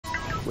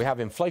We have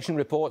inflation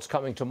reports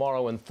coming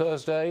tomorrow and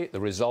Thursday.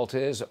 The result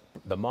is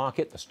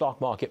the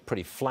stock market,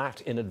 pretty flat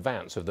in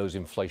advance of those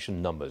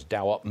inflation numbers.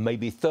 Dow up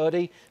maybe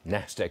 30,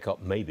 Nasdaq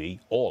up maybe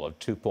all of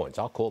 2 points.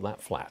 I'll call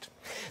that flat.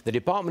 The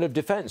Department of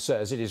Defense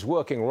says it is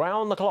working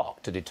round the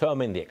clock to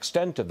determine the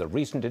extent of the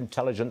recent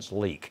intelligence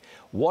leak.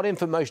 What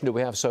information do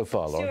we have so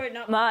far, Lauren? Stuart,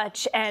 not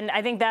much, and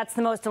I think that's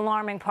the most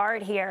alarming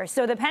part here.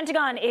 So the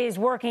Pentagon is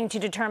working to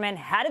determine,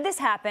 how did this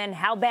happen?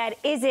 How bad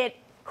is it?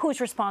 Who's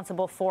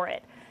responsible for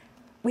it?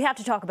 We have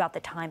to talk about the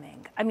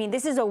timing. I mean,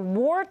 this is a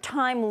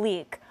wartime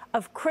leak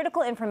of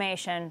critical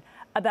information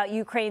about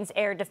Ukraine's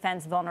air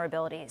defense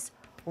vulnerabilities,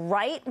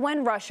 right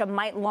when Russia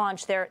might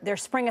launch their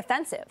spring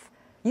offensive.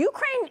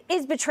 Ukraine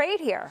is betrayed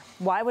here.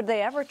 Why would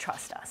they ever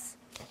trust us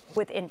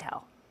with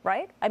intel,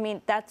 right? I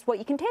mean, that's what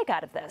you can take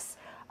out of this.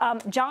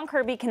 John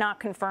Kirby cannot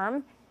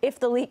confirm if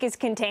the leak is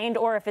contained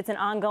or if it's an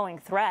ongoing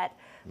threat.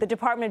 The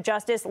Department of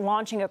Justice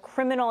launching a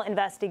criminal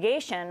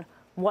investigation.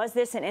 Was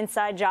this an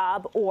inside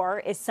job,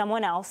 or is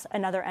someone else,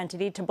 another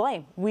entity, to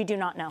blame? We do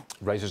not know.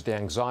 Raises the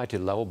anxiety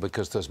level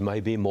because there's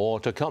maybe more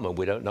to come, and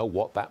we don't know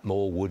what that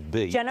more would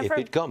be if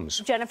it comes.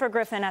 Jennifer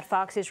Griffin at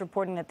Fox is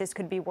reporting that this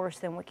could be worse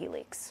than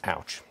WikiLeaks.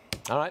 Ouch.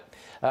 All right.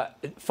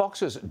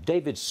 Fox's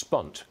David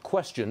Spunt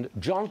questioned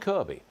John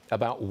Kirby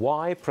about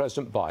why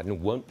President Biden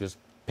won't just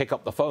pick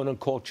up the phone and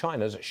call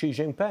China's Xi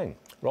Jinping.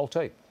 Roll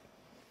tape.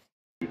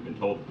 We've been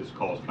told that this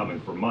call is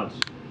coming for months.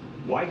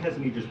 Why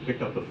hasn't he just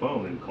picked up the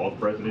phone and called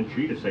President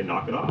Xi to say,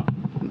 knock it off?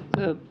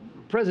 The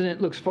president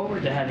looks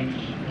forward to having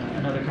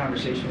another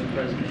conversation with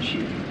President Xi.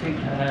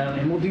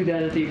 And we'll do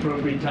that at the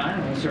appropriate time,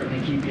 and we'll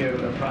certainly keep you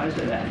apprised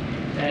of that.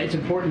 It's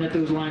important that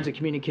those lines of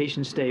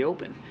communication stay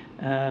open.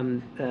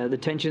 The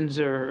tensions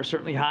are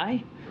certainly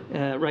high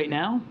right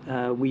now.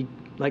 We'd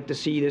like to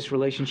see this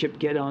relationship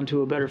get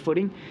onto a better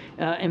footing.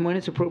 And when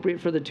it's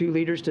appropriate for the two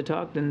leaders to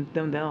talk, then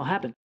that'll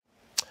happen.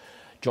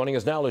 Joining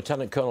us now,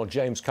 Lieutenant Colonel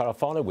James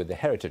Carafano with the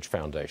Heritage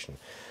Foundation.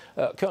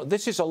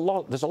 This is there's a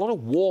lot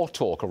of war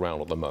talk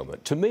around at the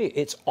moment. To me,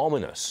 it's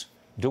ominous.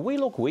 Do we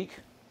look weak?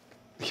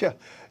 Yeah,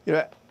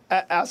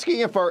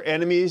 asking if our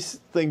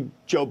enemies think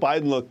Joe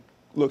Biden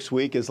looks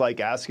weak is like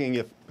asking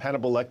if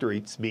Hannibal Lecter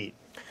eats meat.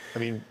 I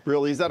mean,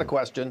 really, is that a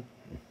question?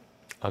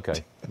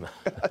 Okay.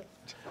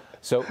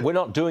 So we're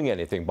not doing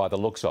anything by the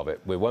looks of it.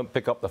 We won't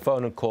pick up the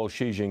phone and call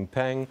Xi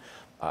Jinping.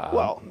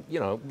 Well,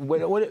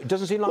 it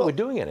doesn't seem like we're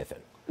doing anything.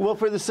 Well,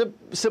 for the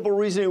simple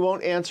reason he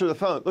won't answer the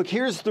phone. Look,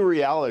 here's the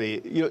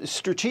reality.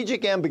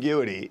 Strategic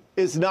ambiguity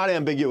is not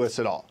ambiguous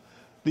at all.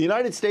 The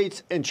United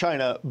States and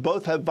China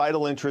both have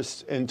vital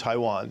interests in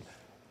Taiwan.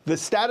 The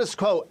status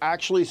quo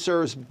actually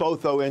serves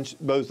both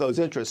those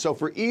interests. So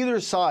for either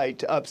side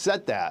to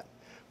upset that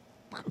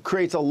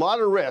creates a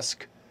lot of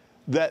risk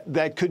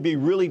that could be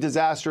really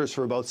disastrous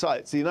for both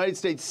sides. The United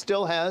States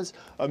still has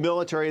a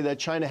military that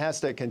China has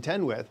to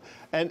contend with.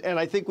 And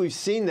I think we've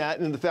seen that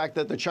in the fact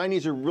that the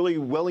Chinese are really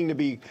willing to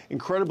be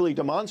incredibly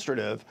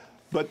demonstrative,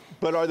 but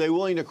are they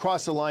willing to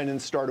cross the line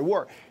and start a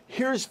war?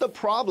 Here's the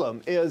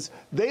problem is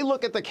they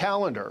look at the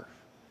calendar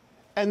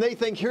and they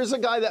think, here's a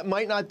guy that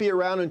might not be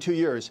around in 2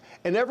 years.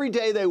 And every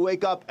day they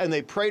wake up and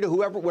they pray to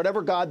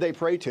whatever God they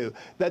pray to,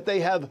 that they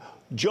have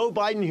Joe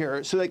Biden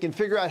here so they can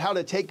figure out how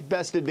to take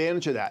best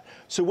advantage of that.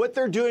 So what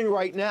they're doing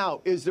right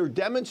now is they're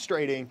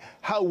demonstrating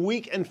how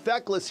weak and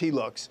feckless he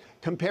looks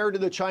compared to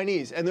the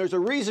Chinese. And there's a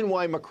reason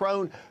why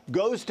Macron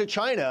goes to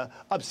China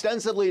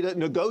ostensibly to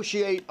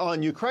negotiate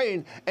on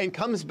Ukraine and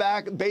comes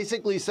back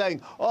basically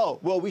saying, oh,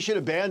 well, we should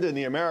abandon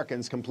the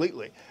Americans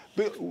completely.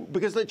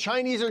 Because the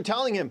Chinese are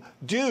telling him,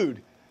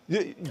 dude,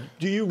 do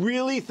you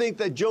really think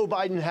that Joe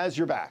Biden has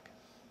your back?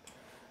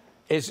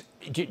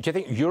 Do you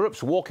think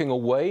Europe's walking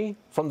away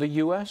from the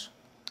U.S.?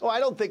 Oh,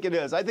 I don't think it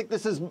is. I think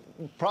this is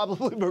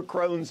probably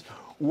Macron's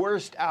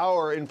worst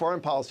hour in foreign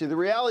policy. The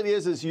reality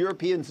is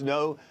Europeans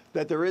know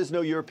that there is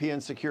no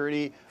European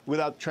security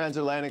without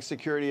transatlantic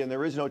security, and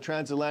there is no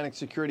transatlantic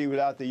security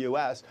without the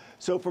U.S.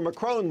 So for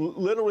Macron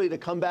literally to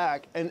come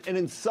back and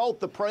insult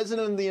the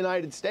president of the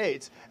United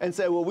States and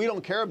say, well, we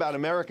don't care about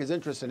America's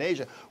interests in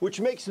Asia, which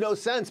makes no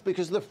sense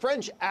because the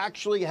French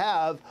actually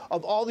have,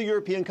 of all the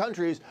European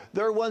countries,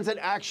 they're ones that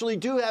actually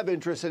do have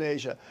interests in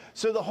Asia.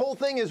 So the whole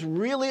thing is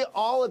really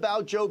all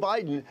about Joe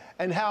Biden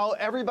and how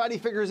everybody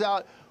figures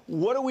out,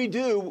 what do we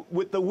do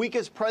with the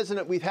weakest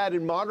president we've had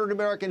in modern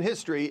American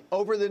history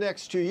over the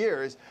next 2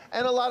 years?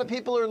 And a lot of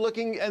people are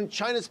looking, and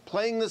China's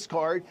playing this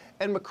card,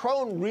 and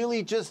Macron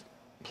really just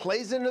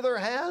plays into their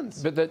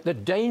hands. But the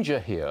danger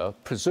here,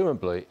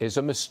 presumably, is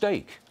a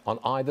mistake on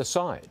either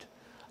side.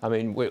 I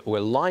mean,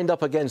 we're lined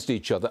up against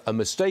each other, a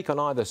mistake on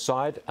either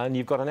side, and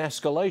you've got an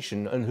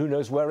escalation, and who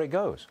knows where it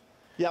goes.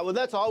 Yeah, well,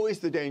 that's always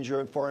the danger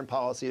in foreign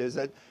policy, is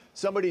that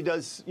somebody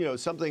does,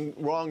 something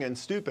wrong and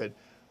stupid.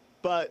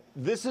 But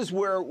this is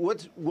where,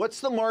 what's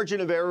the margin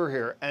of error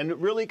here? And it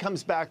really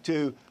comes back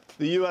to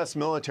the U.S.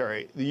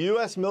 military. The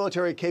U.S.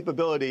 military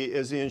capability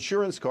is the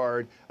insurance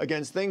card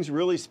against things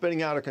really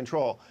spinning out of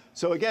control.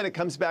 So again, it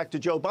comes back to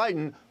Joe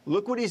Biden.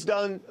 Look what he's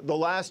done the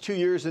last 2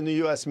 years in the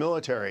U.S.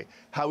 military,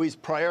 how he's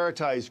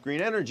prioritized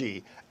green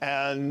energy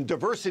and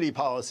diversity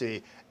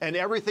policy and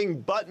everything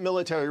but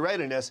military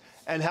readiness,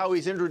 and how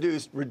he's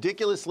introduced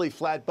ridiculously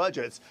flat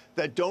budgets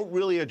that don't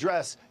really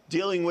address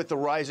dealing with the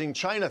rising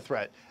China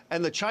threat.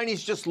 And the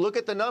Chinese just look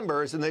at the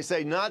numbers and they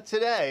say, not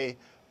today,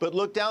 but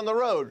look down the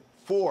road.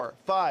 4,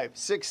 5,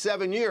 6,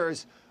 7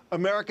 years,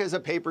 America's a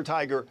paper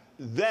tiger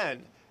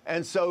then.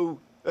 And so,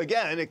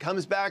 again, it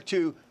comes back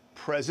to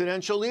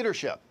presidential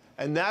leadership.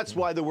 And that's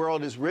why the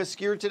world is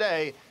riskier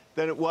today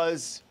than it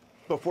was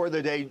before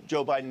the day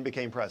Joe Biden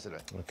became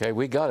president. Okay,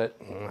 we got it.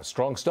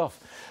 Strong stuff.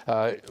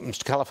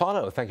 Mr.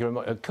 Carafano, thank you very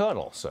much.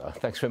 Colonel, sir,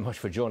 thanks very much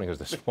for joining us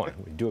this morning.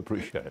 We do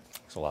appreciate it.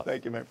 Thanks a lot.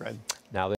 Thank you, my friend. Now,